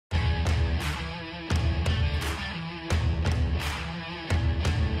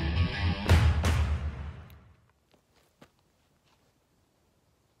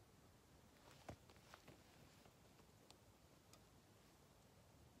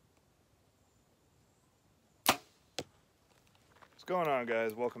What's going on,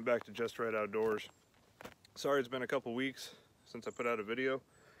 guys? Welcome back to Just Right Outdoors. Sorry it's been a couple weeks since I put out a video.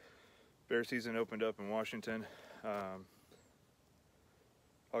 Bear season opened up in Washington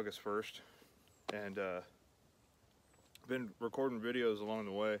August 1st, and been recording videos along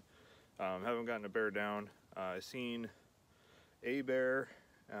the way. Haven't gotten a bear down. I seen a bear,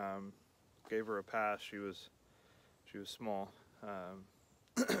 gave her a pass. She was small, and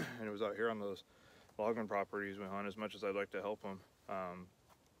it was out here on those logging properties we hunt. As much as I'd like to help them,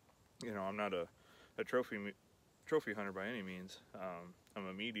 you know, I'm not a trophy hunter by any means. I'm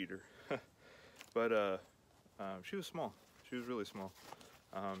a meat eater. But she was small. She was really small.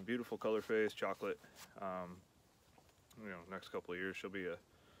 Beautiful color face, chocolate. You know, next couple of years she'll be a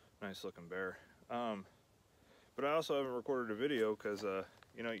nice looking bear. But I also haven't recorded a video because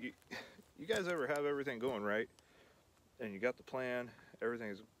you know, you guys ever have everything going right, and you got the plan, everything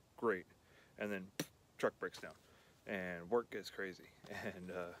is great, and then truck breaks down and work gets crazy,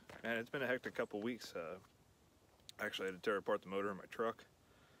 and man, it's been a hectic couple weeks. I actually had to tear apart the motor in my truck,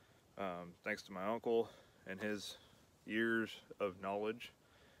 thanks to my uncle and his years of knowledge.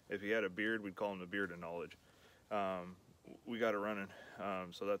 If he had a beard, we'd call him the beard of knowledge. We got it running,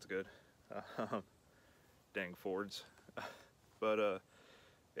 so that's good. Dang Fords. But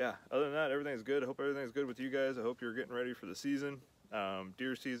yeah, other than that, everything's good. I hope everything's good with you guys. I hope you're getting ready for the season.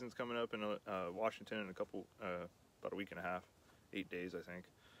 Deer season's coming up in Washington in about a week and a half, 8 days I think,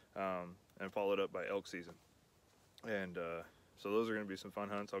 and followed up by elk season. And so those are going to be some fun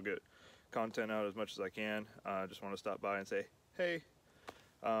hunts. I'll get content out as much as I can. I just want to stop by and say hey.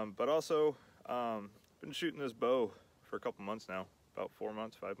 But also, been shooting this bow for a couple months now, about 4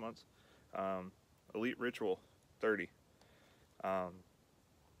 months, 5 months. Elite Ritual 30.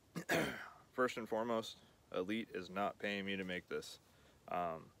 First and foremost, Elite is not paying me to make this.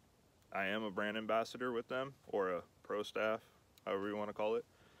 I am a brand ambassador with them, or a pro staff, however you want to call it.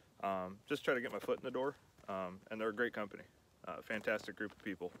 Just try to get my foot in the door, and they're a great company, fantastic group of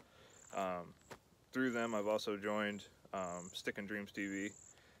people. Through them, I've also joined Stickin' Dreams TV,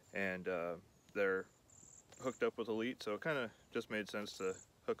 and they're hooked up with Elite, so it kind of just made sense to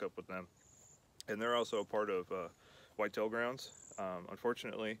hook up with them. And they're also a part of Whitetail Grounds.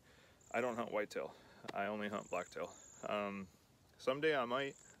 Unfortunately, I don't hunt whitetail. I only hunt blacktail. Someday I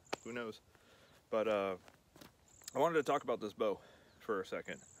might, who knows. But I wanted to talk about this bow for a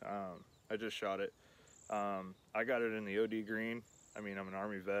second. I just shot it. I got it in the OD green. I mean, I'm an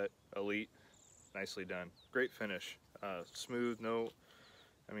Army vet, Elite, nicely done. Great finish, smooth note.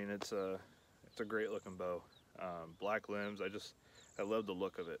 I mean, it's a great looking bow. Black limbs, I love the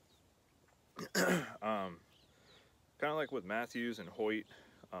look of it. Kind of like with Mathews and Hoyt,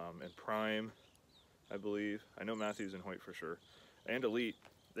 and Prime, I believe. I know Mathews and Hoyt for sure. And Elite,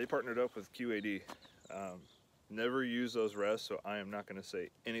 they partnered up with QAD. Never use those rests, so I am not going to say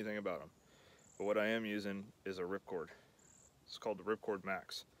anything about them. But what I am using is a ripcord. It's called the Ripcord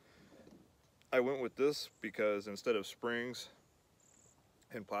Max. I went with this because instead of springs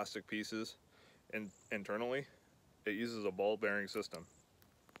and plastic pieces internally, it uses a ball bearing system.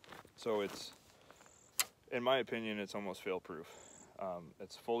 So it's, in my opinion, it's almost fail-proof.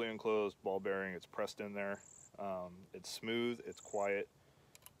 It's fully enclosed, ball bearing, it's pressed in there. It's smooth, it's quiet.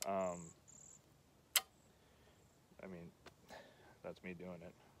 I mean, that's me doing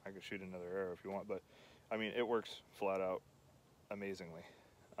it. I could shoot another arrow if you want, but I mean, it works flat out amazingly.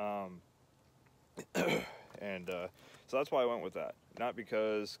 And so that's why I went with that. Not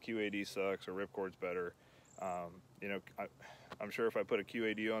because QAD sucks or Ripcord's better. You know, I'm sure if I put a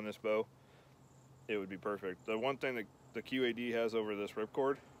QAD on this bow, it would be perfect. The one thing that the QAD has over this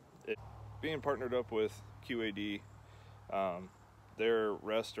Ripcord, being partnered up with QAD, their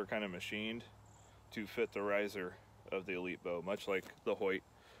rests are kind of machined to fit the riser of the Elite bow, much like the Hoyt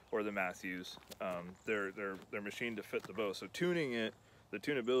or the Mathews. They're machined to fit the bow. So tuning it, the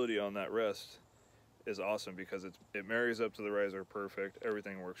tunability on that rest is awesome because it marries up to the riser perfect.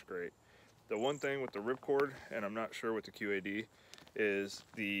 Everything works great. The one thing with the Ripcord, and I'm not sure with the QAD, is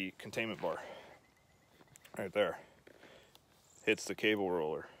the containment bar. Right there. Hits the cable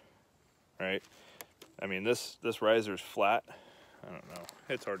roller. Right? I mean, this riser's flat. I don't know.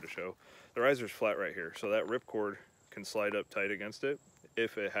 It's hard to show. The riser's flat right here, so that Ripcord can slide up tight against it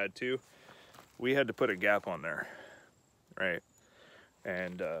if it had to. We had to put a gap on there, right?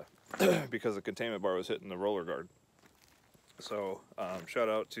 And because the containment bar was hitting the roller guard. So shout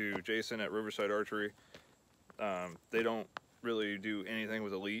out to Jason at Riverside Archery. They don't really do anything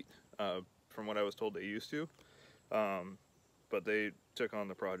with Elite, from what I was told they used to, but they took on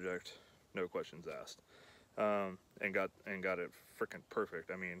the project, no questions asked, and got it freaking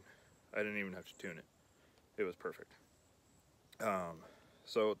perfect. I mean, I didn't even have to tune it. It was perfect.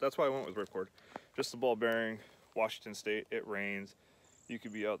 So that's why I went with ripcord. Just the ball bearing. Washington State, it rains. You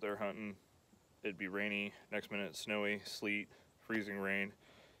could be out there hunting. It'd be rainy. Next minute, snowy, sleet, freezing rain.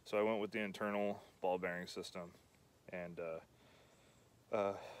 So I went with the internal ball bearing system. And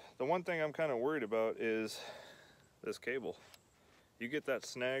the one thing I'm kind of worried about is this cable. You get that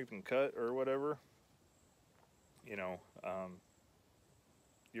snagged and cut or whatever, you know,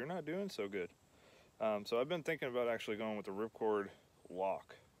 you're not doing so good. So I've been thinking about actually going with the ripcord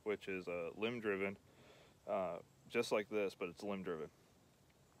lock, which is limb driven, just like this, but it's limb driven.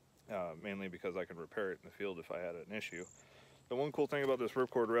 Mainly because I can repair it in the field if I had an issue. The one cool thing about this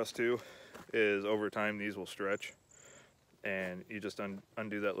ripcord rest too is over time these will stretch, and you just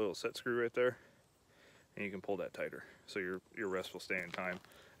undo that little set screw right there, and you can pull that tighter, so your rest will stay in time.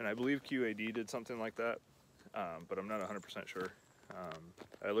 And I believe QAD did something like that, but I'm not 100% sure.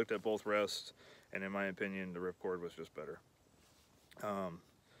 I looked at both rests, and in my opinion, the ripcord was just better.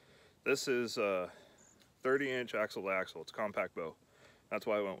 This is 30-inch axle to axle. It's a compact bow. That's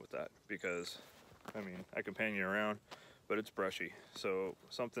why I went with that, because I mean, I can pan you around, but it's brushy. So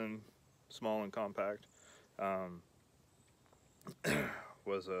something small and compact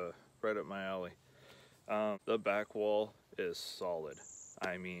was right up my alley. The back wall is solid.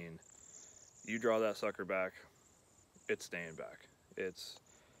 I mean, you draw that sucker back, it's staying back. It's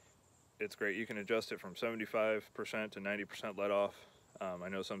great. You can adjust it from 75% to 90% let off. I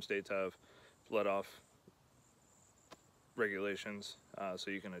know some states have let off regulations, so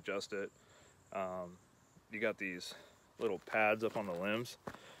you can adjust it. You got these little pads up on the limbs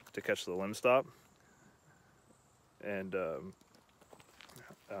to catch the limb stop, and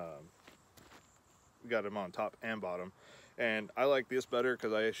we got them on top and bottom. And I like this better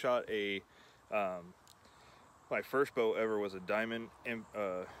because I shot a my first bow ever was a Diamond Edge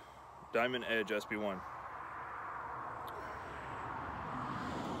SB1,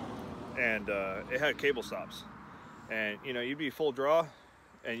 and it had cable stops. And you know, you'd be full draw,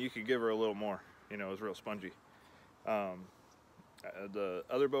 and you could give her a little more. You know, it was real spongy. The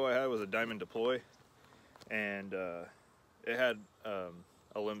other bow I had was a Diamond Deploy, and it had a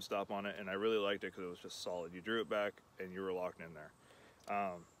limb stop on it, and I really liked it because it was just solid. You drew it back, and you were locked in there.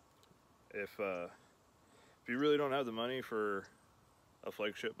 If you really don't have the money for a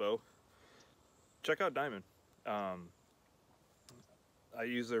flagship bow, check out Diamond. I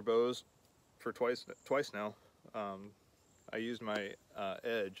use their bows for twice now. I used my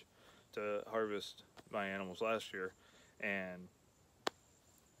Edge to harvest my animals last year, and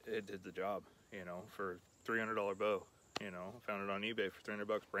it did the job, you know, for $300 bow. You know, found it on eBay for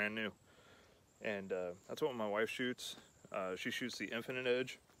 $300 brand new. And that's what my wife shoots. She shoots the Infinite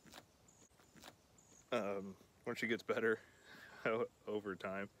Edge. When she gets better over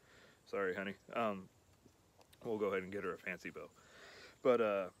time, sorry honey, we'll go ahead and get her a fancy bow.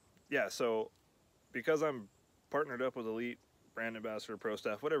 But yeah, so because I'm partnered up with Elite, brand ambassador, pro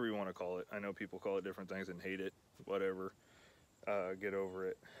staff, whatever you want to call it. I know people call it different things and hate it, whatever. Get over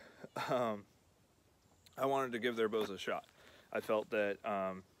it. I wanted to give their bows a shot. I felt that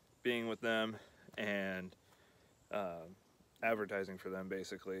being with them and advertising for them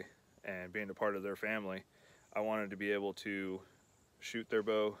basically, and being a part of their family, I wanted to be able to shoot their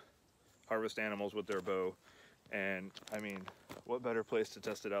bow, harvest animals with their bow, and I mean, what better place to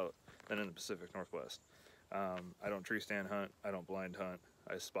test it out than in the Pacific Northwest? I don't tree stand hunt, I don't blind hunt,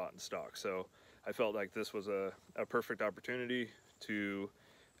 I spot and stalk. So I felt like this was a perfect opportunity to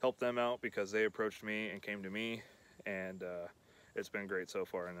help them out because they approached me and came to me, and it's been great so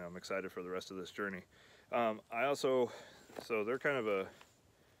far, and I'm excited for the rest of this journey. So they're kind of a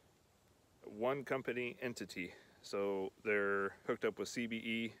one company entity. So they're hooked up with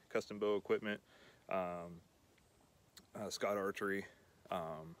CBE, Custom Bow Equipment, Scott Archery,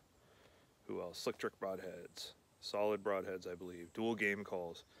 who else? Slick Trick Broadheads, Solid Broadheads, I believe, Dual Game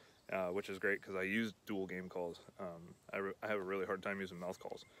Calls, which is great because I use dual game calls. I have a really hard time using mouth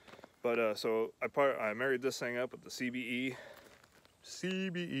calls. But so I married this thing up with the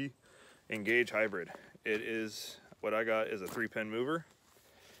CBE Engage Hybrid. It is, what I got is a 3-pin mover,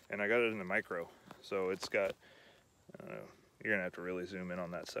 and I got it in the micro. So it's got, you're gonna have to really zoom in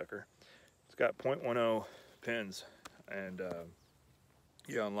on that sucker. It's got 0.10 pins, and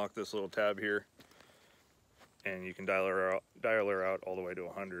you unlock this little tab here, and you can dial her out all the way to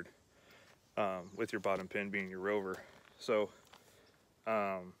 100, with your bottom pin being your rover. So,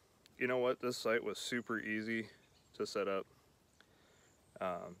 you know what? This sight was super easy to set up.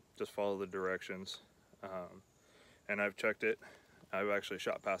 Just follow the directions, and I've checked it. I've actually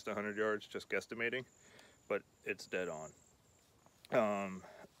shot past 100 yards, just guesstimating, but it's dead on.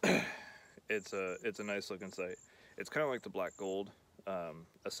 It's a nice looking sight. It's kind of like the Black Gold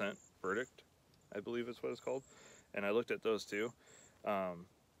Ascent Verdict, I believe is what it's called. And I looked at those too.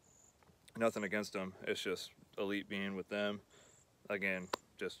 Nothing against them. It's just Elite being with them. Again,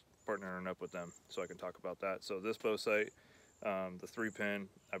 just partnering up with them so I can talk about that. So this bow sight, the 3-pin,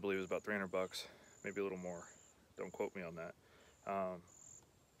 I believe is about 300 bucks, maybe a little more. Don't quote me on that.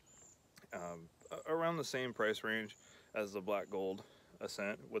 Around the same price range as the Black Gold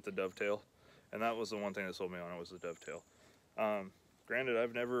Ascent with the dovetail. And that was the one thing that sold me on it, was the dovetail. Granted,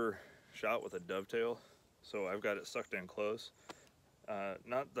 I've never shot with a dovetail, so I've got it sucked in close.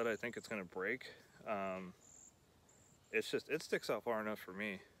 Not that I think it's gonna break. It's just, it sticks out far enough for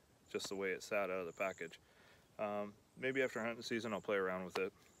me, just the way it sat out of the package. Maybe after hunting season, I'll play around with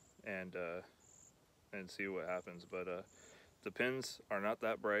it and see what happens. But the pins are not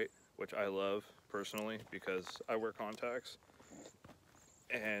that bright, which I love personally because I wear contacts,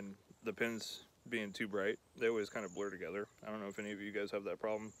 and the pins being too bright, they always kind of blur together. I don't know if any of you guys have that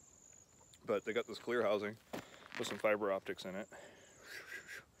problem, but they got this clear housing with some fiber optics in it,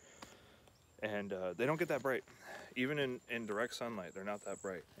 and they don't get that bright. Even in direct sunlight, they're not that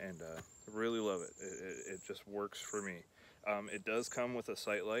bright, and I really love it. It just works for me. It does come with a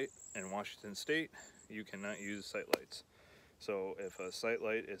sight light. In Washington State, you cannot use sight lights. So if a sight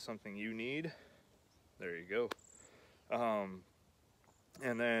light is something you need, there you go.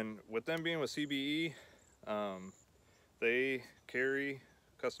 And then with them being with CBE, they carry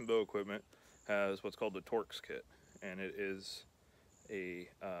Custom Bow Equipment, has what's called the Torx kit, and it is a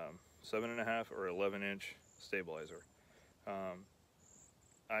 7.5 or 11-inch stabilizer.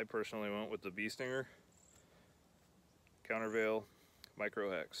 I personally went with the Bee Stinger Countervail Micro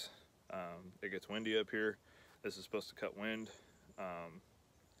Hex. It gets windy up here. This is supposed to cut wind.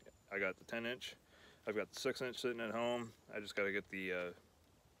 I got the 10-inch. I've got the 6-inch sitting at home. I just got to get the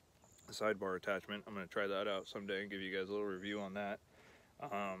sidebar attachment. I'm going to try that out someday and give you guys a little review on that.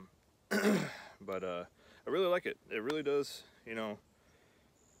 But I really like it. It really does, you know,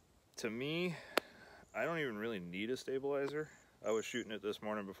 to me, I don't even really need a stabilizer. I was shooting it this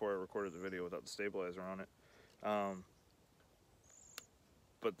morning before I recorded the video without the stabilizer on it.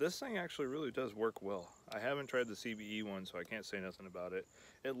 But this thing actually really does work well. I haven't tried the CBE one, so I can't say nothing about it.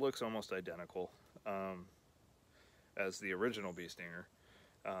 It looks almost identical as the original Bee Stinger.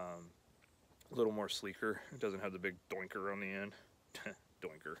 A little more sleeker. It doesn't have the big doinker on the end.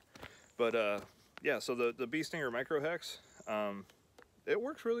 Doinker. But yeah, so the Bee Stinger Micro Hex, it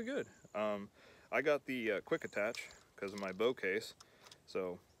works really good. I got the quick attach because of my bow case.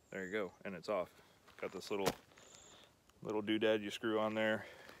 So there you go, and it's off. Got this little doodad you screw on there.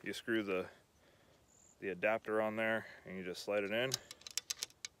 You screw the adapter on there, and you just slide it in.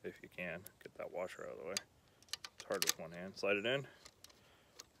 If you can, get that washer out of the way. It's hard with one hand. Slide it in,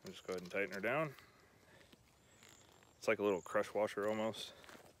 and just go ahead and tighten her down. It's like a little crush washer almost.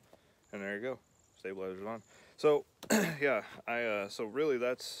 And there you go, stabilizer's on. So yeah, so really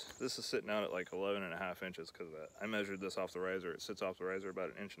this is sitting out at like 11.5 inches because I measured this off the riser. It sits off the riser about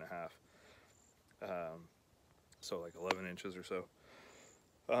 1.5 inches. So like 11 inches or so.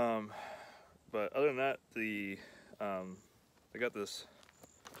 But other than that, I got this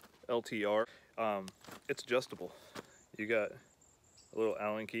LTR. It's adjustable. You got a little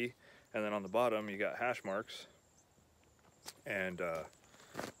Allen key, and then on the bottom you got hash marks, and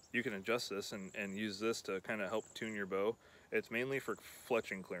you can adjust this and use this to kind of help tune your bow. It's mainly for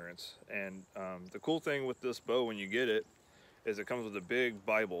fletching clearance, and the cool thing with this bow when you get it is it comes with a big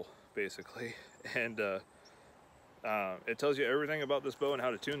Bible basically, and it tells you everything about this bow and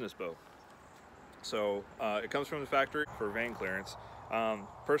how to tune this bow. So it comes from the factory for vane clearance.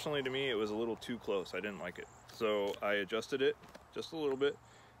 Personally, to me, it was a little too close. I didn't like it, so I adjusted it just a little bit,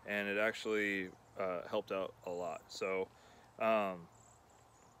 and it actually helped out a lot. So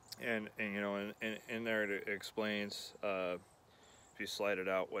and you know, in there it explains if you slide it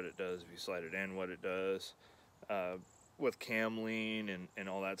out what it does, if you slide it in what it does, with cam lean and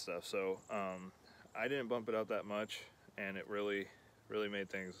all that stuff. So I didn't bump it out that much, and it really made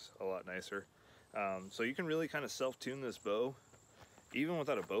things a lot nicer. So you can really kind of self-tune this bow even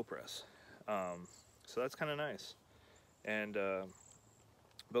without a bow press. So that's kind of nice. And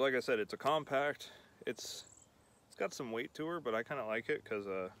but like I said, it's a compact. It's got some weight to her, but I kind of like it because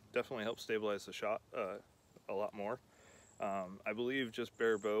definitely helps stabilize the shot a lot more. I believe just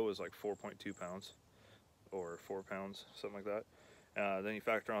bare bow is like 4.2 pounds or 4 pounds, something like that. Then you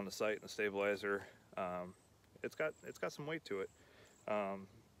factor on the sight and the stabilizer. It's got some weight to it,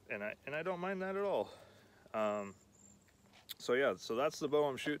 and I don't mind that at all. So yeah, so that's the bow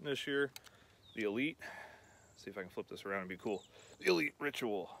I'm shooting this year, the Elite. Let's see if I can flip this around and be cool. The Elite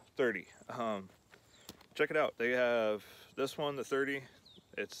Ritual 30. check it out. They have this one, the 30.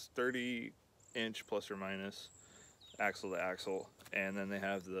 It's 30-inch plus or minus axle to axle, and then they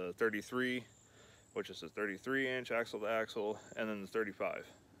have the 33, which is a 33-inch axle to axle, and then the 35.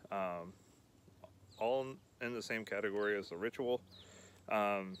 All in the same category as the Ritual.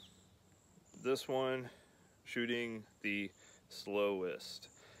 This one shooting the slowest.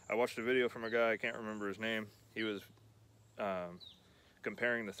 I watched a video from a guy, I can't remember his name. He was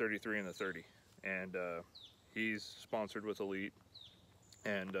comparing the 33 and the 30, and he's sponsored with Elite,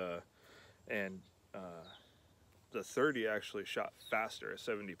 and the 30 actually shot faster at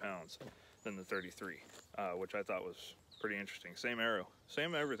 70 pounds than the 33, which I thought was pretty interesting. Same arrow,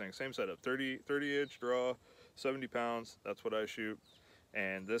 same everything, same setup, 30-inch draw, 70 pounds, that's what I shoot.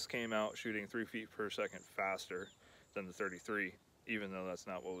 And this came out shooting 3 feet per second faster than the 33, even though that's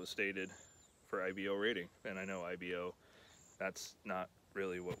not what was stated for IBO rating. And I know IBO, that's not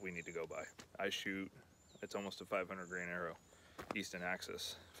really what we need to go by. I shoot, it's almost a 500 grain arrow, Easton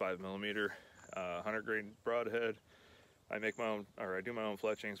Axis, 5mm, 100 grain broadhead. I make my own, or I do my own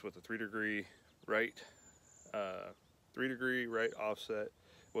fletchings with a 3-degree right, 3-degree right offset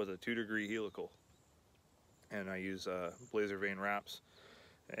with a 2-degree helical. And I use Blazer Vane wraps,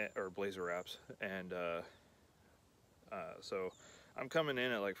 or Blazer wraps, and so I'm coming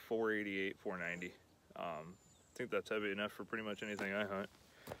in at like 488, 490. I think that's heavy enough for pretty much anything I hunt,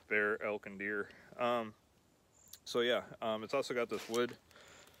 bear, elk, and deer. So yeah, it's also got this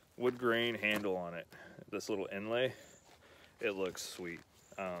wood grain handle on it, this little inlay. It looks sweet.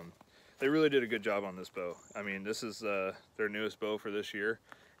 They really did a good job on this bow. I mean, this is their newest bow for this year,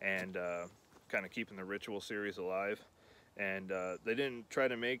 and kind of keeping the Ritual series alive. And they didn't try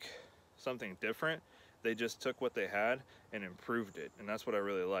to make something different. They just took what they had and improved it, and that's what I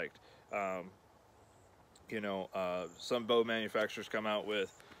really liked. You know, some bow manufacturers come out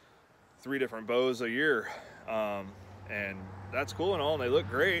with 3 different bows a year, and that's cool and all, and they look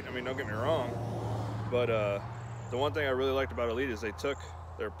great. I mean, don't get me wrong, but the one thing I really liked about Elite is they took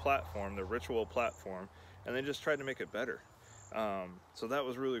their platform, the Ritual platform, and they just tried to make it better. So that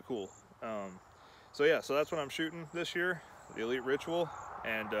was really cool. So yeah, so that's what I'm shooting this year, the Elite Ritual,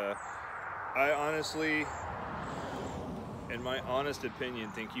 and I honestly, in my honest opinion,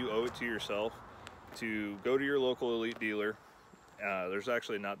 think you owe it to yourself to go to your local Elite dealer. There's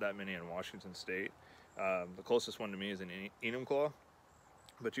actually not that many in Washington State. The closest one to me is in Enumclaw,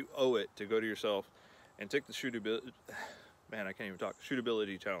 but you owe it to go to yourself and take the shootability, man, I can't even talk,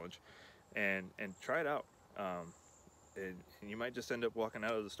 shootability challenge, and try it out. And you might just end up walking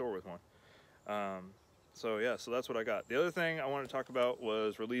out of the store with one. So yeah, so that's what I got. The other thing I wanted to talk about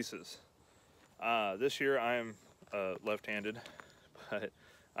was releases. This year I am left-handed, but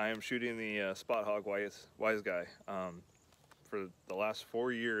I am shooting the Spot Hogg Wise Guy. For the last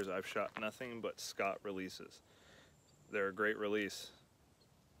 4 years, I've shot nothing but Scott releases. They're a great release.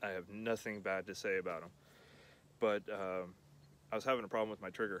 I have nothing bad to say about them. But I was having a problem with my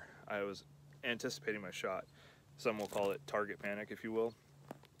trigger. I was anticipating my shot. Some will call it target panic, if you will.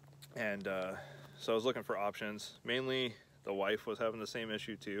 And so I was looking for options. Mainly, the wife was having the same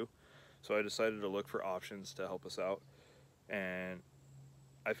issue too. So I decided to look for options to help us out. And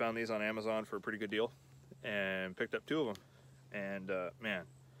I found these on Amazon for a pretty good deal and picked up 2 of them. And man,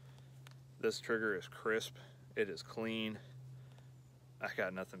 this trigger is crisp. It is clean. I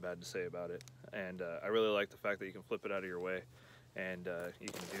got nothing bad to say about it. And I really like the fact that you can flip it out of your way and you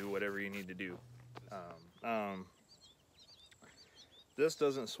can do whatever you need to do. This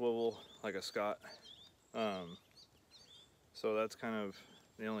doesn't swivel like a Scott. So that's kind of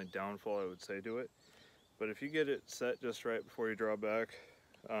the only downfall I would say to it. But if you get it set just right before you draw back,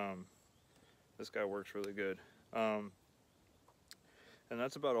 this guy works really good. And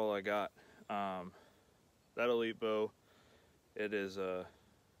that's about all I got. That Elite bow, it is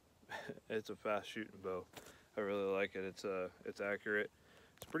it's a fast shooting bow. I really like it. It's accurate.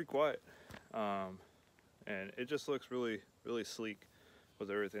 It's pretty quiet, and it just looks really sleek with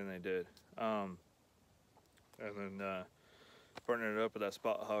everything they did. And then partnered it up with that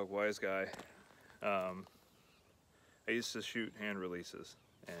Spot Hogg Wise Guy. I used to shoot hand releases,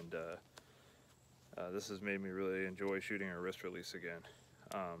 and this has made me really enjoy shooting a wrist release again.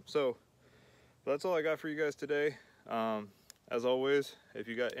 So that's all I got for you guys today. As always, if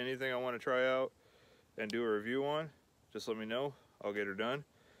you got anything I want to try out and do a review on, just let me know. I'll get her done.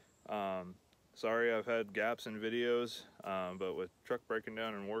 Sorry I've had gaps in videos, but with truck breaking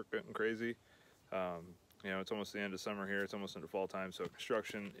down and work getting crazy, you know, it's almost the end of summer here. It's almost into fall time, so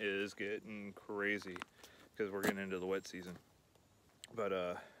construction is getting crazy because we're getting into the wet season. But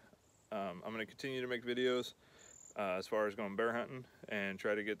I'm going to continue to make videos as far as going bear hunting and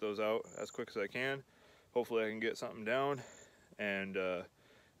try to get those out as quick as I can. hopefully I can get something down, and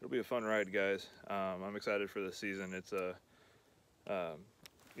it'll be a fun ride, guys. I'm excited for this season. It's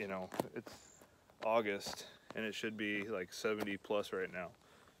you know, it's August, and it should be like 70 plus right now,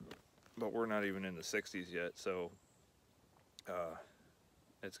 but we're not even in the 60s yet, so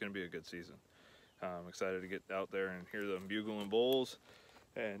it's going to be a good season. I'm excited to get out there and hear them bugling bulls,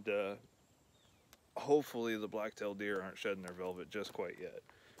 and hopefully the black-tailed deer aren't shedding their velvet just quite yet.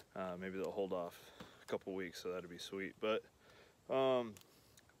 Maybe they'll hold off a couple weeks, so that'd be sweet. But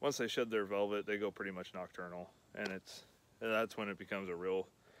once they shed their velvet, they go pretty much nocturnal, and that's when it becomes a real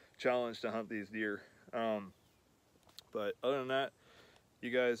challenge to hunt these deer. But other than that, you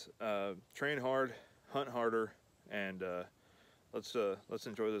guys train hard, hunt harder, and let's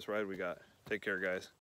enjoy this ride we got. Take care, guys.